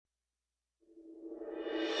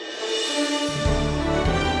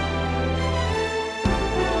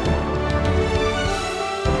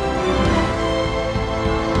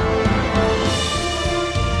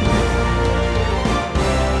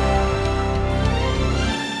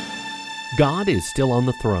God is still on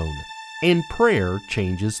the throne, and prayer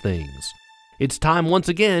changes things. It's time once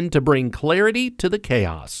again to bring clarity to the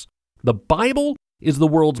chaos. The Bible is the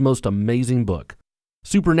world's most amazing book.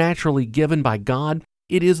 Supernaturally given by God,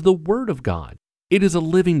 it is the Word of God. It is a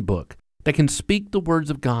living book that can speak the words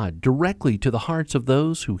of God directly to the hearts of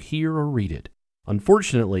those who hear or read it.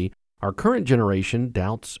 Unfortunately, our current generation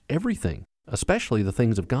doubts everything, especially the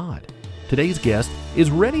things of God. Today's guest is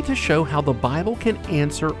ready to show how the Bible can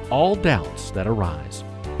answer all doubts that arise.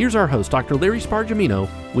 Here's our host, Dr. Larry Spargimino,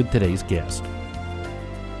 with today's guest.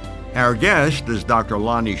 Our guest is Dr.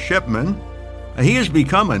 Lonnie Shipman. He has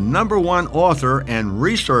become a #1 author and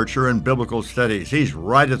researcher in biblical studies. He's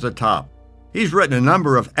right at the top. He's written a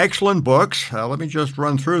number of excellent books. Let me just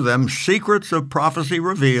run through them. Secrets of Prophecy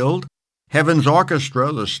Revealed, Heaven's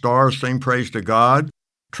Orchestra, The Stars Sing Praise to God,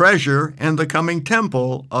 Treasure, and the Coming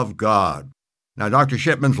Temple of God. Now, Dr.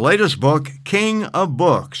 Shipman's latest book, King of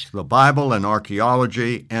Books, The Bible and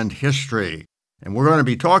Archaeology and History. And we're going to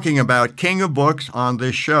be talking about King of Books on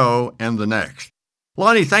this show and the next.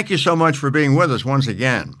 Lonnie, thank you so much for being with us once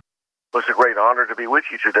again. Well, it's a great honor to be with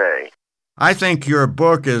you today. I think your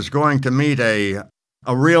book is going to meet a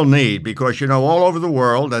real need because, all over the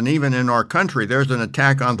world and even in our country, there's an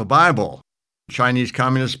attack on the Bible. Chinese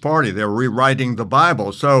Communist Party, they're rewriting the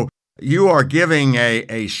Bible. So you are giving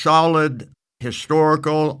a solid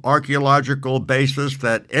historical, archaeological basis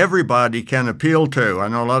that everybody can appeal to. I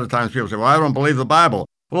know a lot of times people say, well, I don't believe the Bible.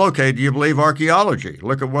 Well, okay, do you believe archaeology?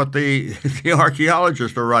 Look at what the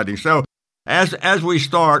archaeologists are writing. So as we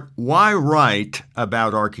start, why write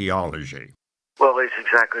about archaeology? Well, it's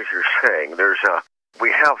exactly as you're saying.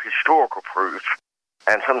 We have historical proof,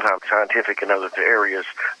 and sometimes scientific in other areas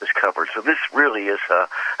is covered. So this really is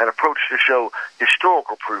an approach to show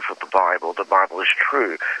historical proof of the Bible. The Bible is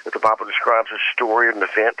true. If the Bible describes a story or an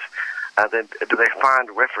event, then do they find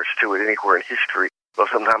reference to it anywhere in history? Well,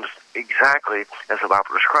 sometimes exactly as the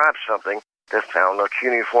Bible describes something, they found a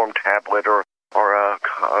cuneiform tablet or a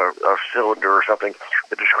cylinder or something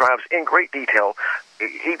that describes in great detail,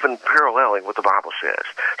 even paralleling what the Bible says.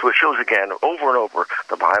 So it shows again, over and over,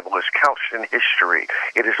 the Bible is couched in history.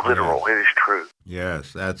 It is literal. Yes. It is true.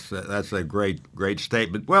 Yes, that's a great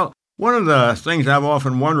statement. Well, one of the things I've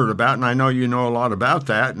often wondered about, and I know you know a lot about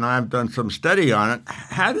that, and I've done some study on it,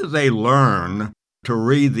 how do they learn to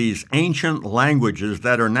read these ancient languages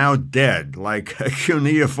that are now dead, like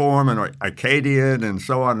cuneiform and Akkadian and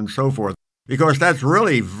so on and so forth? Because that's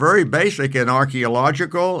really very basic in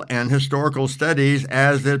archaeological and historical studies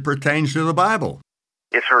as it pertains to the Bible.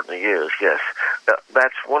 It certainly is, yes.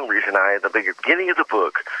 That's one reason I, at the beginning of the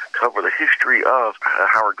book, cover the history of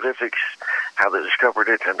hieroglyphics, how they discovered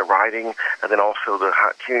it, and the writing, and then also the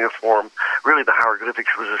cuneiform. Really, the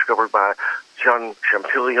hieroglyphics was discovered by Jean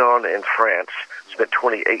Champollion in France, spent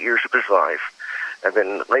 28 years of his life. And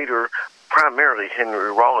then later, primarily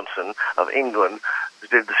Henry Rawlinson of England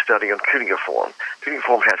did the study on cuneiform.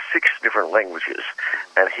 Cuneiform has 6 different languages,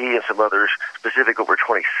 and he and some others specific over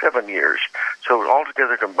 27 years. So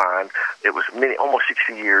altogether combined, it was almost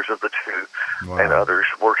 60 years of the two, and others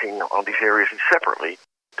working on these areas separately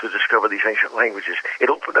to discover these ancient languages. It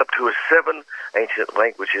opened up to 7 ancient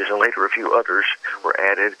languages, and later a few others were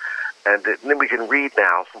added. And then we can read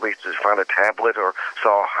now. We just find a tablet or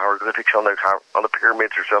saw hieroglyphics on the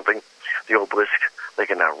pyramids or something, the obelisk. They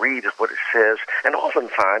can now read what it says and often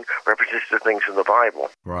find references to things in the Bible.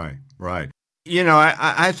 Right.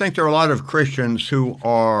 I think there are a lot of Christians who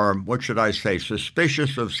are,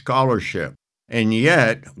 suspicious of scholarship. And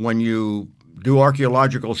yet, when you do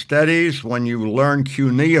archaeological studies, when you learn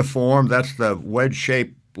cuneiform, that's the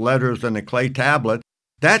wedge-shaped letters in a clay tablet,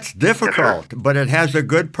 that's difficult, but it has a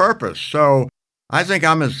good purpose. So I think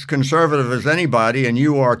I'm as conservative as anybody, and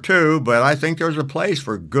you are too, but I think there's a place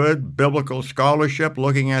for good biblical scholarship,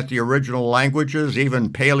 looking at the original languages, even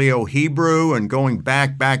Paleo-Hebrew, and going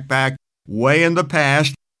back, way in the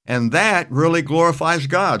past, and that really glorifies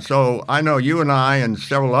God. So I know you and I and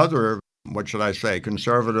several other,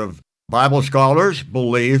 conservative Bible scholars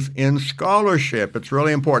believe in scholarship. It's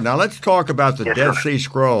really important. Now let's talk about the Dead Sea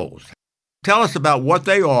Scrolls. Tell us about what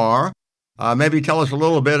they are. Maybe tell us a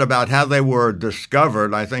little bit about how they were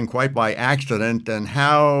discovered, I think quite by accident, and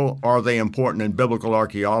how are they important in biblical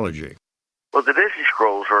archaeology? Well, the Dead Sea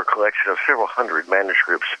Scrolls are a collection of several hundred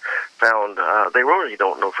manuscripts found. They really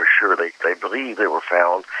don't know for sure. They believe they were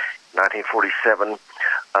found in 1947,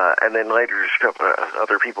 and then later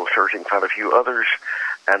other people searching found a few others.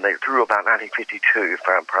 And they, through about 1952,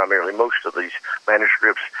 found primarily most of these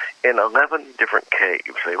manuscripts in 11 different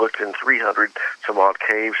caves. They looked in 300 some odd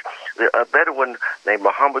caves. A Bedouin named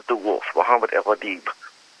Muhammad the Wolf, Muhammad El-Adib,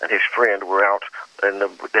 and his friend were out in the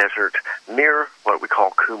desert near what we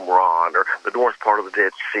call Qumran, or the north part of the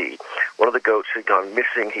Dead Sea. One of the goats had gone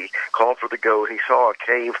missing. He called for the goat. He saw a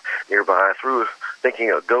cave nearby.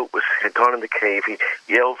 Thinking a goat had gone in the cave, he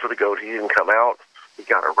yelled for the goat. He didn't come out. He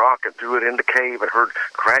got a rock and threw it in the cave and heard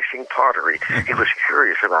crashing pottery. He was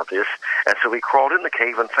curious about this, and so he crawled in the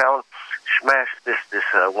cave and smashed this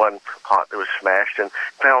one pot that was smashed, and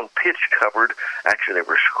found pitch-covered, actually they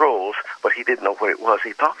were scrolls, but he didn't know what it was.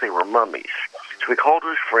 He thought they were mummies. So he called to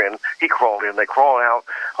his friend. He crawled in. They crawled out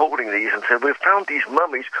holding these and said, "We've found these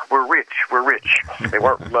mummies. We're rich. We're rich." They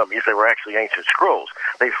weren't mummies. They were actually ancient scrolls.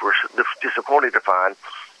 They were disappointed to find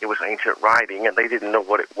it was ancient writing, and they didn't know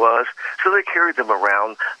what it was. So they carried them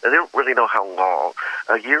around. They don't really know how long,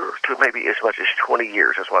 a year to maybe as much as 20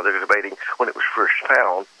 years. That's why they're debating when it was first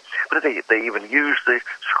found. But they even used the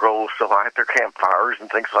scrolls to light their campfires and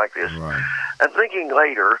things like this. Right. And thinking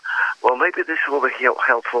later, well, maybe this will be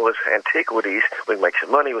helpful as antiquities. We can make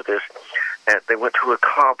some money with this. And they went to a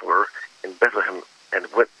cobbler in Bethlehem and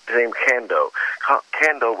named Kando.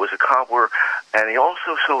 Kando was a cobbler, and he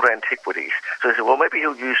also sold antiquities. So they said, well, maybe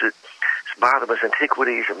he'll use it, buy them as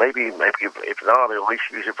antiquities, and maybe if not, he'll at least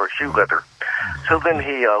use it for shoe leather. So then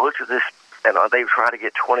he looked at this, and they tried to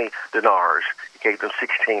get 20 dinars. He gave them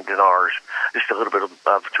 16 dinars, just a little bit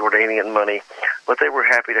of Jordanian money. But they were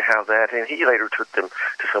happy to have that, and he later took them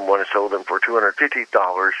to someone and sold them for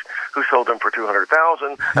 $250, who sold them for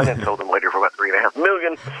 $200,000, and then sold them later for about $3.5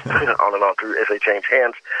 million, on and on through as they changed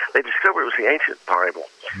hands. They discovered it was the ancient Bible.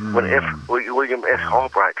 When William F.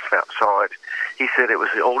 Albright saw it, he said it was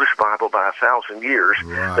the oldest Bible by 1,000 years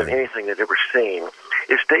than anything they'd ever seen.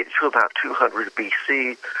 It's dated to about 200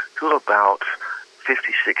 B.C. to about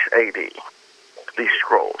 56 A.D., these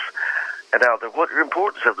scrolls. And now, what the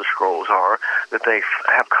importance of the scrolls are that they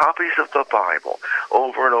have copies of the Bible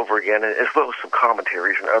over and over again, as well as some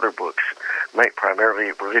commentaries and other books,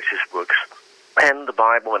 primarily religious books. And the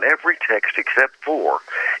Bible in every text except 4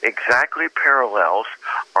 exactly parallels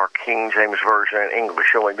our King James Version in English,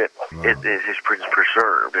 showing that it is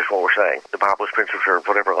preserved, is what we're saying. The Bible is preserved,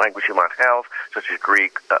 whatever language you might have, such as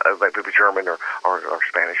Greek, maybe German or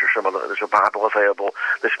Spanish or some other. There's a Bible available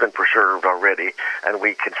that's been preserved already, and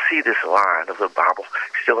we can see this line of the Bible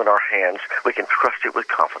still in our hands. We can trust it with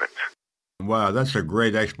confidence. Wow, that's a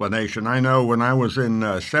great explanation. I know when I was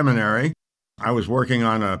in seminary, I was working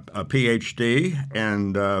on a Ph.D.,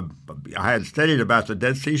 and I had studied about the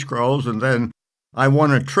Dead Sea Scrolls, and then I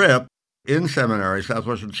won a trip in seminary,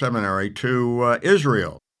 Southwestern Seminary, to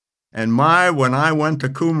Israel. And when I went to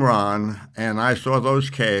Qumran and I saw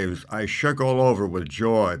those caves, I shook all over with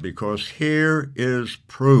joy, because here is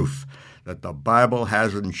proof that the Bible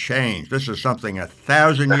hasn't changed. This is something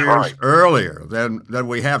 1,000 years earlier than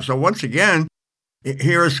we have. So once again,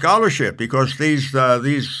 here is scholarship, because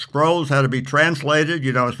these scrolls had to be translated.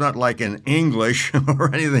 It's not like in English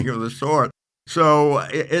or anything of the sort. So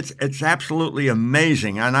it's absolutely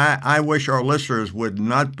amazing, and I wish our listeners would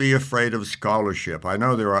not be afraid of scholarship. I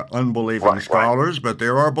know there are unbelieving scholars, but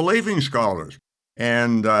there are believing scholars,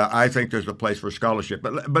 and I think there's a place for scholarship.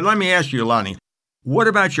 But let me ask you, Lonnie, what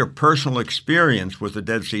about your personal experience with the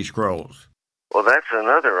Dead Sea Scrolls? Well, that's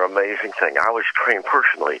another amazing thing. I was trained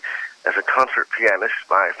personally as a concert pianist.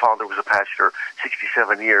 My father was a pastor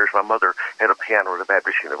 67 years. My mother had a piano at a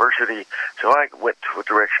Baptist university. So I went to a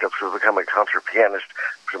direction of becoming a concert pianist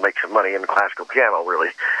to make some money in classical piano, really.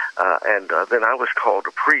 And then I was called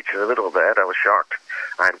to preach in the middle of that. I was shocked.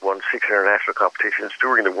 I had won 6 international competitions,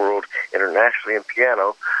 touring the world internationally in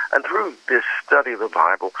piano. And through this study of the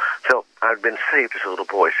Bible, felt I'd been saved as a little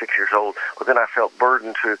boy, 6 years old. But then I felt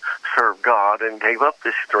burdened to serve God and gave up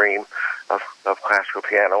this dream of classical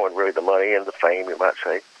piano and really the money and the fame, you might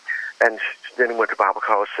say. And then went to Bible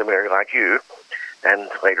college seminary like you, and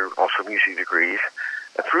later also music degrees.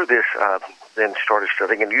 And through this, then started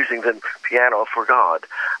studying and using the piano for God.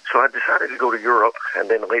 So I decided to go to Europe, and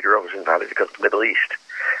then later I was invited to go to the Middle East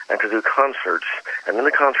and to do concerts. And in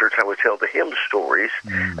the concerts, I would tell the hymn stories,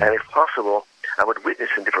 and if possible, I would witness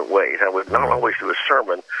in different ways. I would not always do a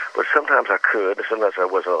sermon, but sometimes I could, sometimes I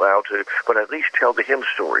wasn't allowed to, but at least tell the hymn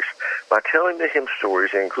stories. By telling the hymn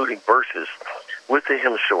stories and including verses with the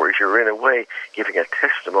hymn stories, you're in a way giving a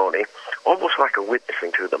testimony, almost like a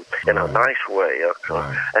witnessing to them in a nice way.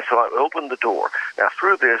 And so I opened the door. Now,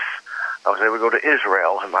 through this, I was able to go to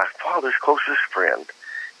Israel, and my father's closest friend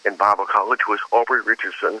in Bible college was Aubrey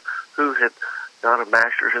Richardson, who had done a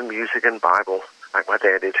master's in music and Bible, like my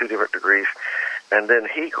dad did, 2 different degrees. And then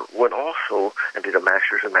he went also and did a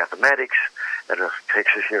master's in mathematics at a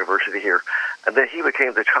Texas university here. And then he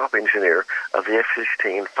became the top engineer of the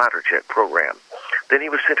F-16 fighter jet program. Then he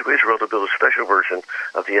was sent to Israel to build a special version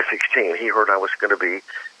of the F-16. He heard I was going to be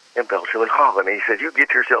in Belgium and Holland. And he said, you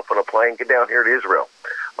get yourself on a plane, get down here to Israel.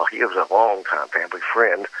 Well, he was a long-time family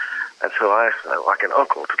friend. And so I, like an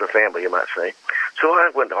uncle to the family, you might say. So I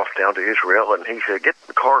went off down to Israel, and he said, get in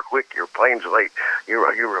the car quick, your plane's late. We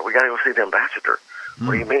got to go see the ambassador.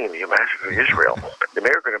 What do you mean, the ambassador to Israel? The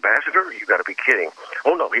American ambassador? You got to be kidding.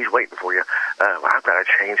 Oh, no, he's waiting for you. I've got to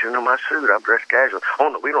change into my suit. I'm dressed casual. Oh,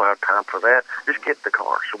 no, we don't have time for that. Just get in the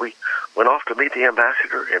car. So we went off to meet the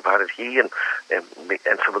ambassador, invited he and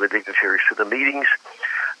some of the dignitaries to the meetings.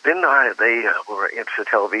 Then they were into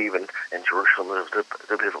Tel Aviv and Jerusalem, the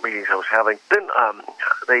different meetings I was having. Then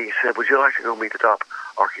they said, would you like to go meet the top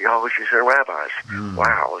archaeologists and rabbis?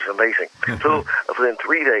 Wow, it was amazing. So within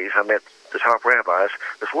 3 days, I met the top rabbis.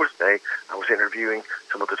 The fourth day, I was interviewing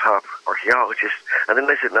some of the top archaeologists. And then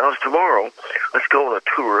they said, now it's tomorrow. Let's go on a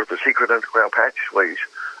tour of the secret underground passageways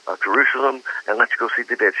of Jerusalem, and let's go see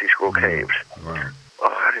the Dead Sea Scroll caves. Wow. Oh,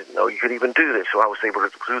 I didn't know you could even do this. So I was able to,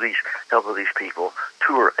 through these help of these people,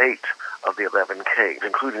 tour 8 of the 11 caves,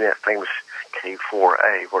 including that famous Cave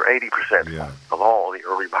 4A, where 80% of all the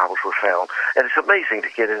early Bibles were found. And it's amazing to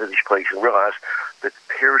get into these places and realize that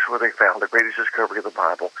here's where they found the greatest discovery of the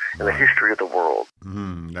Bible in the history of the world.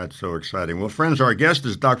 That's so exciting. Well, friends, our guest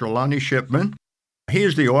is Dr. Lonnie Shipman. He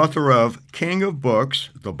is the author of King of Books,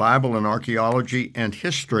 The Bible in Archaeology and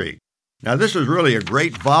History. Now, this is really a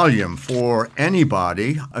great volume for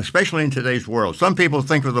anybody, especially in today's world. Some people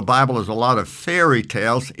think of the Bible as a lot of fairy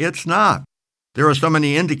tales. It's not. There are so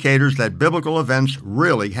many indicators that biblical events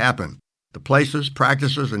really happen. The places,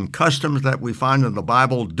 practices, and customs that we find in the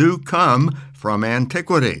Bible do come from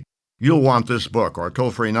antiquity. You'll want this book. Our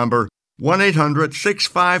toll-free number,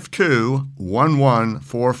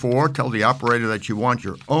 1-800-652-1144. Tell the operator that you want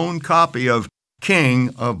your own copy of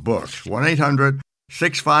King of Books.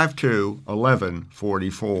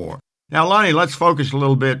 1-800-652-1144. Now, Lonnie, let's focus a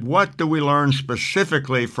little bit. What do we learn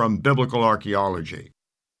specifically from biblical archaeology?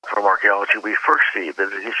 From archaeology, we first see that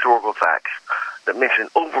the historical facts that mention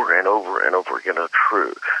over and over and over again are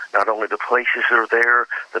true. Not only the places that are there,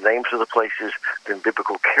 the names of the places, then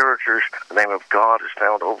biblical characters, the name of God is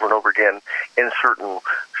found over and over again in certain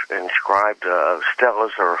inscribed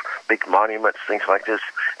stelas or big monuments, things like this,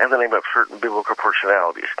 and the name of certain biblical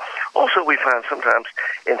personalities. Also, we find sometimes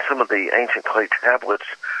in some of the ancient clay tablets,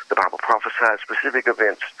 the Bible prophesied specific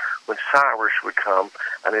events when Cyrus would come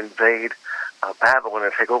and invade Babylon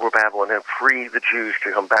and take over Babylon and free the Jews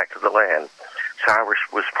to come back to the land. Cyrus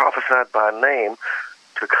was prophesied by name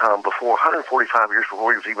to come before 145 years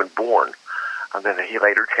before he was even born. And then he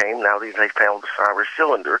later came. Now they found the Cyrus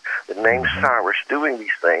cylinder, the name Cyrus, doing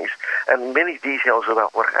these things, and many details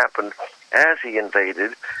about what happened as he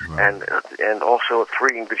invaded, and also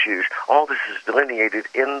freeing the Jews. All this is delineated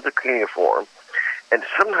in the cuneiform, and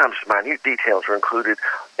sometimes minute details are included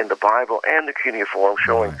in the Bible and the cuneiform,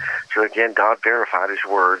 showing, so again, God verified His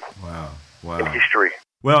word in history.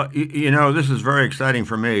 Well, you know, this is very exciting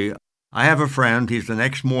for me. I have a friend, he's an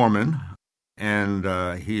ex-Mormon, and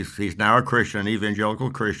he's now a Christian,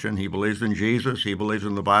 evangelical Christian. He believes in Jesus. He believes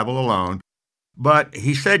in the Bible alone. But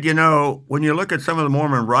he said, you know, when you look at some of the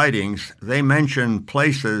Mormon writings, they mention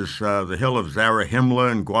places, the hill of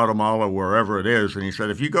Zarahemla in Guatemala, wherever it is. And he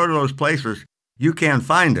said, if you go to those places, you can't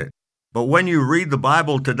find it. But when you read the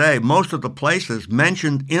Bible today, most of the places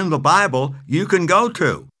mentioned in the Bible you can go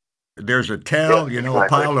to. There's a tell, you know, a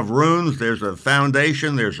pile of ruins, there's a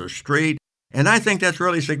foundation, there's a street. And I think that's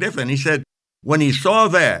really significant. He said when he saw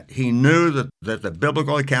that, he knew that the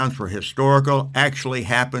biblical accounts were historical, actually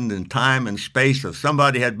happened in time and space. If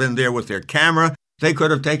somebody had been there with their camera, they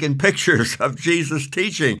could have taken pictures of Jesus'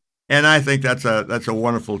 teaching. And I think that's a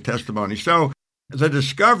wonderful testimony. So the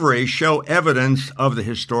discoveries show evidence of the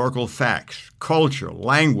historical facts, culture,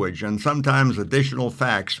 language, and sometimes additional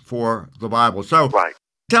facts for the Bible. So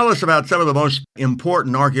tell us about some of the most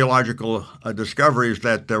important archaeological discoveries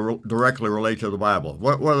that directly relate to the Bible.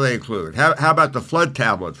 What do they include? How about the flood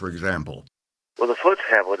tablet, for example? Well, the flood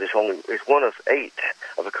tablet is one of 8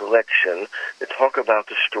 of a collection that talk about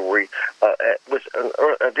the story with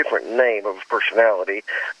a different name of a personality,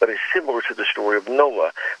 but it's similar to the story of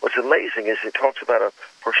Noah. What's amazing is it talks about a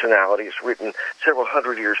personality. It's written several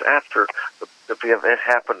hundred years after the event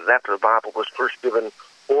happened, after the Bible was first given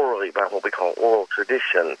orally by what we call oral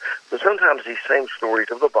tradition. So sometimes these same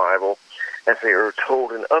stories of the Bible, as they are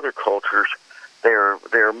told in other cultures, they're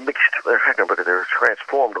mixed, they're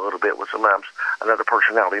transformed a little bit with sometimes another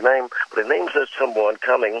personality name. But the names of someone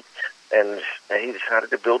coming, and he decided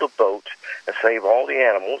to build a boat and save all the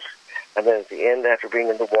animals. And then at the end, after being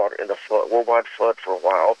in the water, in the worldwide flood for a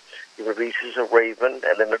while, he releases a raven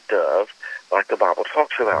and then a dove, like the Bible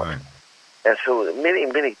talks about. Right. And so many,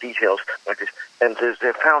 many details like this. And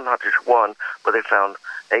they found not just one, but they found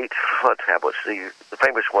 8 flood tablets. The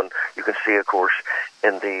famous one you can see, of course,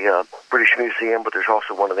 in the British Museum, but there's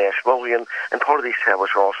also one in the Ashmolean, and part of these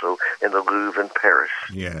tablets are also in the Louvre in Paris.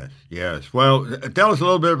 Yes, yes. Well, tell us a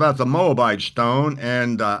little bit about the Moabite stone,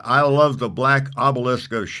 and I love the black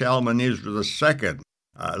obelisk of Shalmaneser II.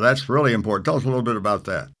 That's really important. Tell us a little bit about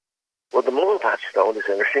that. Well, the Moabite stone is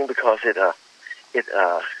interesting because it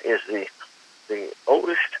is the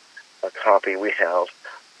oldest copy we have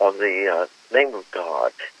of the name of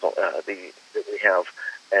God that we have,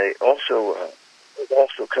 and it also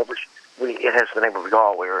covers. It has the name of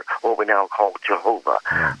Yahweh, or what we now call Jehovah.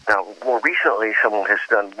 Yeah. Now, more recently, someone has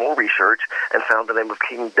done more research and found the name of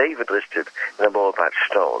King David listed in the Moabite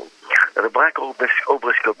stone. Now, the black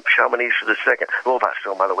obelisk of Shalmaneser II, Moabite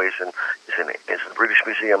stone, by the way, is in the British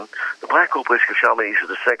Museum. The black obelisk of Shalmaneser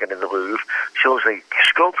II in the Louvre shows a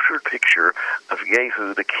sculptured picture of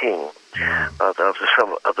Jehu, the king of the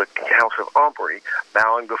house of Omri,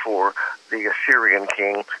 bowing before the Assyrian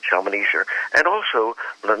king Shalmaneser. And also,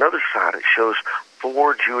 on another side, it shows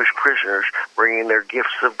 4 Jewish prisoners bringing their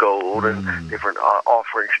gifts of gold and different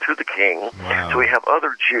offerings to the king. Wow. So we have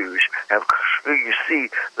other Jews. You see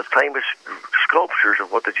the famous sculptures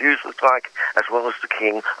of what the Jews look like, as well as the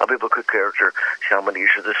king, a biblical character,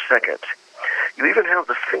 Shalmaneser II. You even have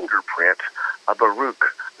the fingerprint of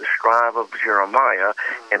Baruch, the scribe of Jeremiah,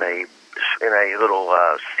 in a little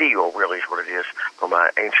seal, really is what it is, from an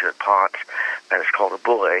ancient pot, and it's called a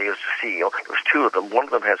bulle. It's a seal. There's 2 of them. One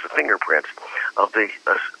of them has the fingerprints of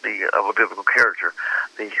of a biblical character,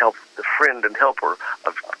 the friend and helper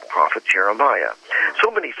of prophet Jeremiah.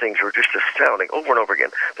 So many things are just astounding over and over again.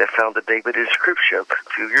 They found the David inscription a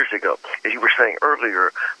few years ago. As you were saying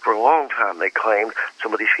earlier, for a long time they claimed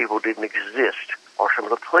some of these people didn't exist, or some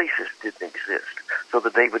of the places didn't exist. So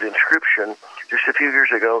the David inscription, just a few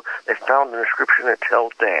years ago, they found an inscription at Tel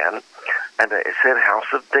Dan, and it said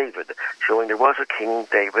House of David, showing there was a King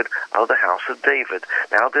David of the House of David.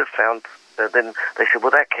 Now they've found, then they said,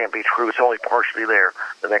 well, that can't be true. It's only partially there.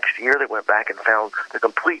 The next year they went back and found the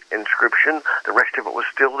complete inscription. The rest of it was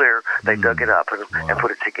still there. They dug it up and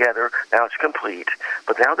put it together. Now it's complete.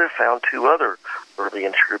 But now they've found 2 other early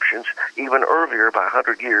inscriptions, even earlier by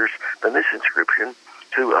 100 years than this inscription.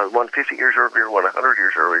 One 50 years earlier, one 100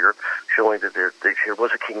 years earlier, showing that there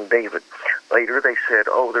was a King David. Later they said,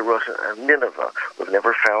 there wasn't a Nineveh. We've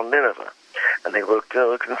never found Nineveh. And they looked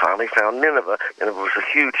and finally found Nineveh. Nineveh was a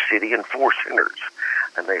huge city and 4 sinners.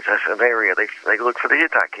 And that's an area. They looked for the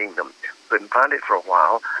Hittite kingdom. Couldn't find it for a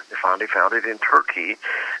while. They finally found it in Turkey.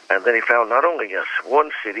 And then he found not only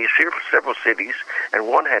one city, several cities, and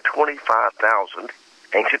one had 25,000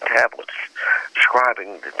 ancient tablets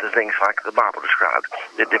describing the things like the Bible described,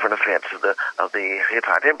 the different events of the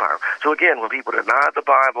Hittite Empire. So again, when people deny the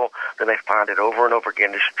Bible, then they find it over and over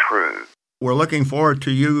again is true. We're looking forward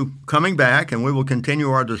to you coming back, and we will continue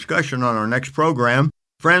our discussion on our next program.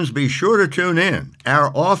 Friends, be sure to tune in.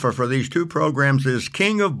 Our offer for these 2 programs is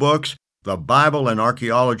King of Books, the Bible in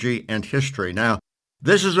Archaeology and History. Now,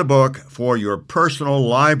 this is a book for your personal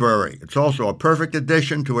library. It's also a perfect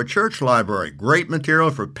addition to a church library. Great material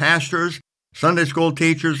for pastors, Sunday school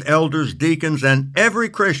teachers, elders, deacons, and every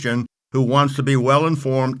Christian who wants to be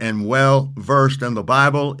well-informed and well-versed in the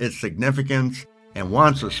Bible, its significance, and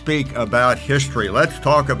wants to speak about history. Let's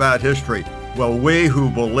talk about history. Well, we who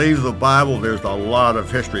believe the Bible, there's a lot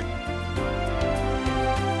of history.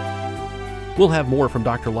 We'll have more from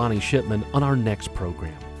Dr. Lonnie Shipman on our next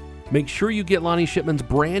program. Make sure you get Lonnie Shipman's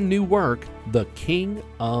brand new work, The King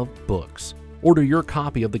of Books. Order your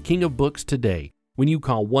copy of The King of Books today when you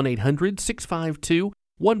call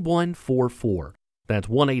 1-800-652-1144. That's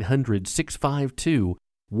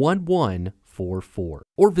 1-800-652-1144.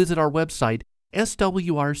 Or visit our website,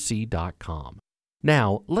 swrc.com.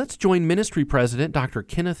 Now, let's join Ministry President Dr.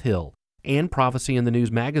 Kenneth Hill and Prophecy in the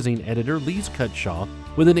News magazine editor Lise Cutshaw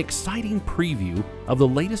with an exciting preview of the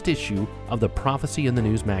latest issue of the Prophecy in the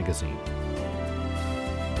News magazine.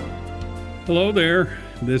 Hello there.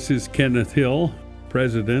 This is Kenneth Hill,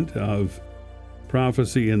 president of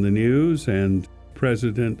Prophecy in the News and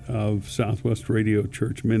president of Southwest Radio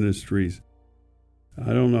Church Ministries.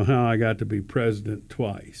 I don't know how I got to be president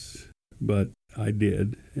twice, but I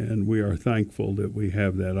did, and we are thankful that we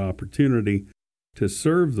have that opportunity to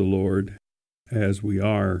serve the Lord as we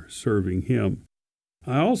are serving Him.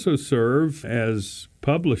 I also serve as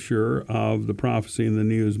publisher of the Prophecy in the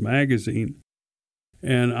News magazine,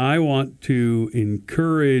 and I want to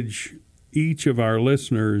encourage each of our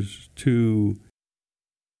listeners to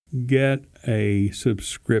get a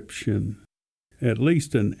subscription, at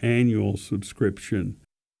least an annual subscription,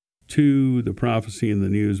 to the Prophecy in the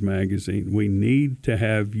News magazine. We need to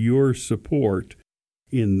have your support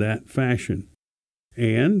in that fashion.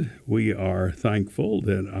 And we are thankful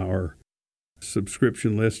that our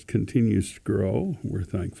subscription list continues to grow. We're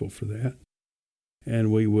thankful for that.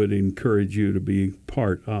 And we would encourage you to be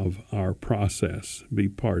part of our process, be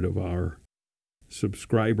part of our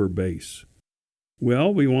subscriber base.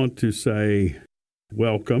 Well, we want to say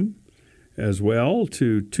welcome as well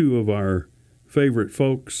to two of our favorite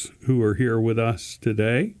folks who are here with us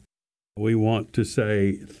today. We want to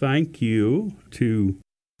say thank you to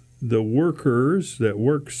the workers that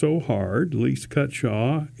work so hard. Lise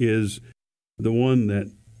Cutshaw is the one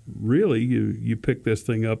that really you pick this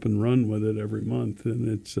thing up and run with it every month, and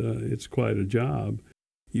it's quite a job.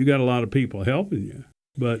 You got a lot of people helping you,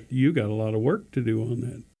 but you got a lot of work to do on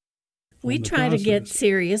that. We try to get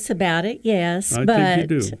serious about it, yes, I but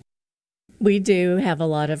think you do. We do have a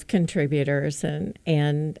lot of contributors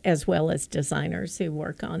and as well as designers who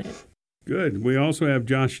work on it. Good. We also have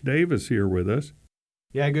Josh Davis here with us.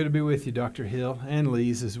 Yeah, good to be with you, Dr. Hill, and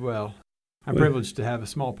Lise as well. I'm privileged to have a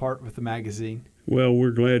small part with the magazine. Well, we're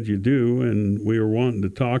glad you do, and we were wanting to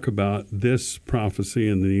talk about this Prophecy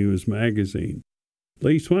in the News magazine.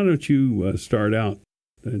 Lise, why don't you start out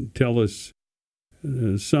and tell us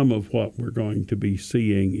some of what we're going to be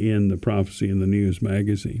seeing in the Prophecy in the News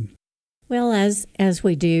magazine? Well, as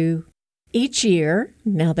we do each year,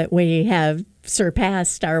 now that we have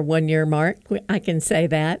surpassed our 1-year mark, I can say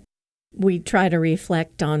that, we try to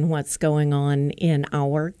reflect on what's going on in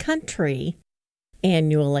our country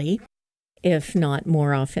annually, if not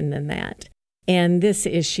more often than that. And this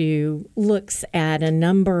issue looks at a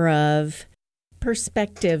number of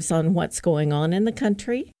perspectives on what's going on in the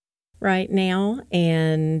country right now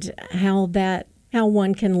and how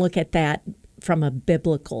one can look at that from a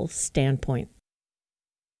biblical standpoint.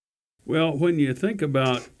 Well, when you think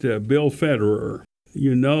about Bill Federer,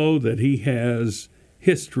 you know that he has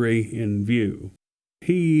history in view.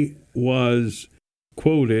 He was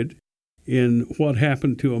quoted in What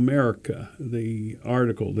Happened to America, the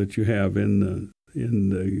article that you have in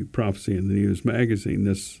the Prophecy in the News magazine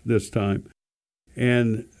this time.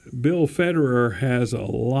 And Bill Federer has a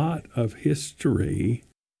lot of history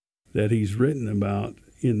that he's written about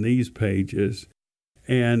in these pages,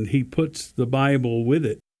 and he puts the Bible with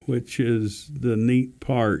it, which is the neat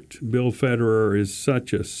part. Bill Federer is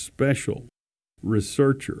such a special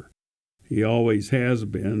researcher. He always has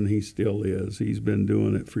been. He still is. He's been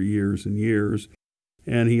doing it for years and years.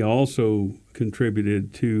 And he also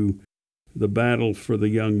contributed to the Battle for the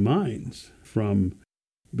Young Minds from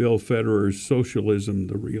Bill Federer's Socialism,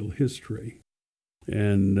 the Real History.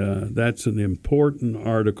 And that's an important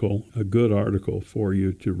article, a good article for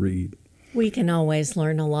you to read. We can always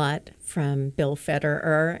learn a lot from Bill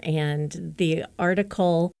Federer, and the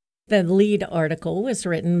lead article was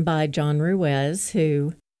written by John Ruiz,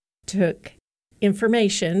 who took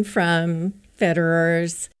information from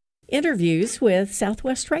Federer's interviews with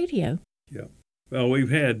Southwest Radio. Yeah. Well,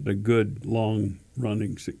 we've had a good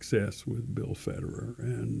long-running success with Bill Federer,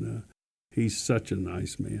 and he's such a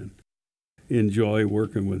nice man. Enjoy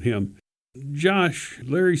working with him. Josh,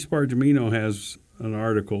 Larry Spargimino has an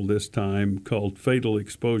article this time called Fatal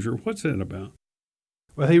Exposure. What's that about?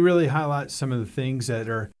 Well, he really highlights some of the things that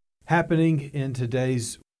are happening in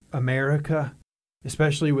today's America,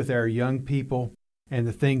 especially with our young people and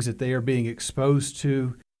the things that they are being exposed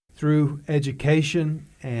to through education,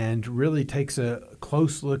 and really takes a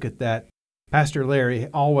close look at that. Pastor Larry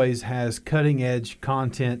always has cutting-edge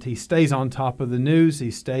content. He stays on top of the news.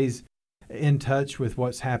 He stays in touch with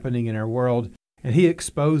what's happening in our world, and he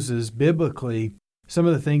exposes biblically some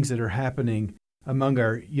of the things that are happening among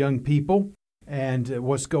our young people and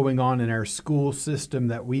what's going on in our school system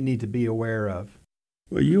that we need to be aware of.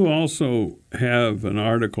 Well, you also have an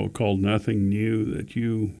article called Nothing New that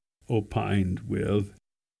you opined with.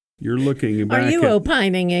 You're looking back. Are you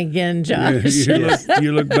opining again, Josh?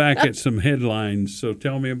 You look back at some headlines, so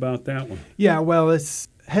tell me about that one. Yeah, well, it's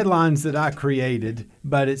headlines that I created,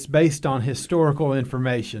 but it's based on historical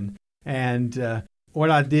information. And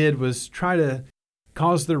what I did was try to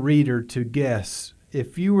cause the reader to guess,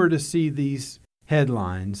 if you were to see these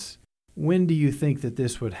headlines, when do you think that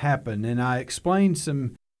this would happen? And I explained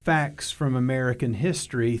some facts from American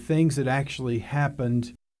history, things that actually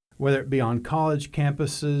happened, whether it be on college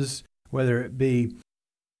campuses, whether it be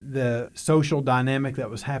the social dynamic that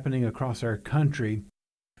was happening across our country.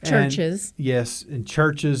 Churches. And, yes, and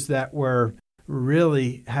churches that were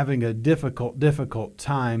really having a difficult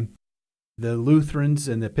time. The Lutherans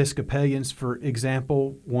and the Episcopalians, for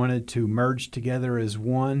example, wanted to merge together as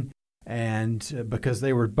one, and because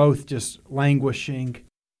they were both just languishing,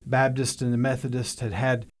 Baptist and the Methodist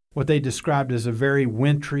had what they described as a very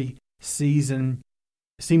wintry season.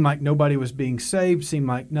 It seemed like nobody was being saved, seemed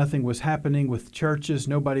like nothing was happening with churches,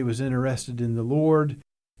 nobody was interested in the Lord.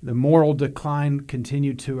 The moral decline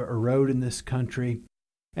continued to erode in this country.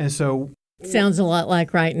 And so sounds a lot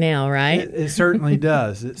like right now, right? It certainly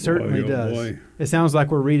does. It certainly does. Boy. It sounds like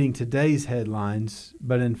we're reading today's headlines,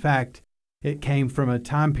 but in fact, it came from a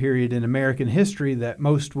time period in American history that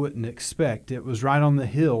most wouldn't expect. It was right on the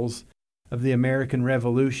heels of the American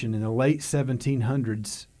Revolution in the late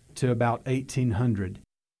 1700s to about 1800.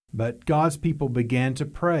 But God's people began to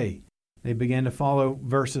pray. They began to follow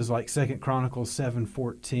verses like 2 Chronicles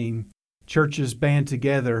 7:14. Churches band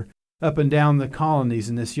together up and down the colonies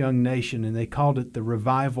in this young nation, and they called it the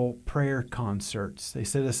Revival Prayer Concerts. They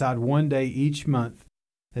set aside one day each month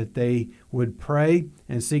that they would pray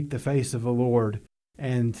and seek the face of the Lord.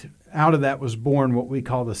 And out of that was born what we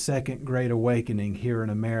call the Second Great Awakening here in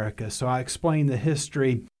America. So I explain the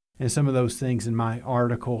history and some of those things in my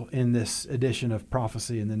article in this edition of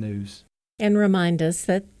Prophecy in the News. And remind us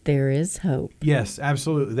that there is hope. Yes,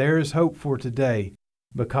 absolutely. There is hope for today,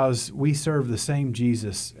 because we serve the same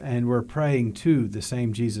Jesus, and we're praying to the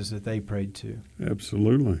same Jesus that they prayed to.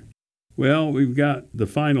 Absolutely. Well, we've got the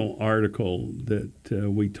final article that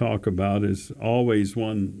we talk about is always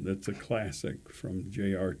one that's a classic from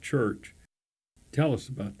J.R. Church. Tell us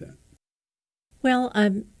about that. Well,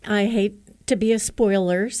 I hate to be a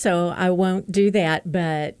spoiler, so I won't do that,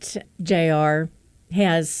 but J.R.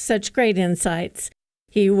 has such great insights.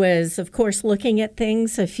 He was, of course, looking at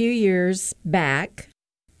things a few years back,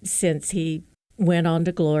 since he went on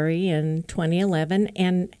to glory in 2011.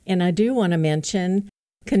 And I do want to mention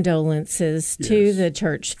condolences to the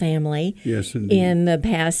church family in the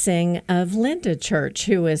passing of Linda Church,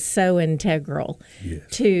 who was so integral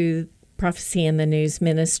to Prophecy in the News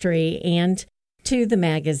ministry and to the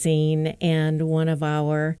magazine, and one of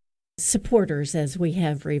our supporters as we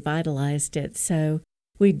have revitalized it. So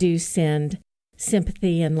we do send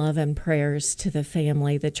sympathy and love and prayers to the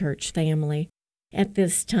family, the church family, at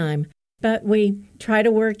this time. But we try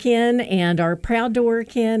to work in and are proud to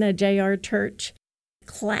work in a J.R. Church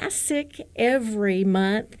classic every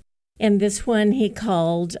month. And this one he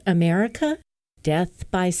called America, Death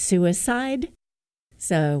by Suicide.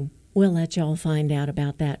 So we'll let y'all find out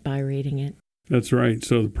about that by reading it. That's right.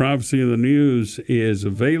 So the Prophecy in the News is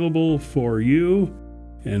available for you,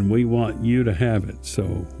 and we want you to have it. So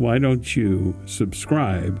why don't you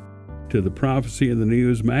subscribe to the Prophecy in the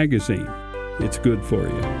News magazine? It's good for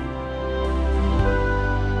you.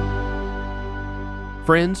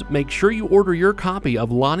 Friends, make sure you order your copy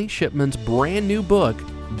of Lonnie Shipman's brand new book,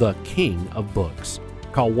 The King of Books.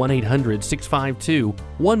 Call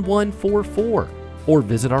 1-800-652-1144 or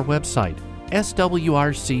visit our website,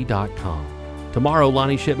 swrc.com. Tomorrow,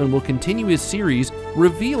 Lonnie Shipman will continue his series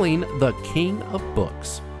revealing the King of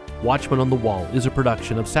Books. Watchman on the Wall is a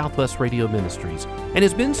production of Southwest Radio Ministries and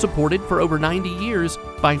has been supported for over 90 years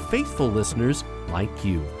by faithful listeners like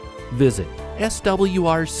you. Visit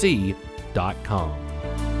swrc.com.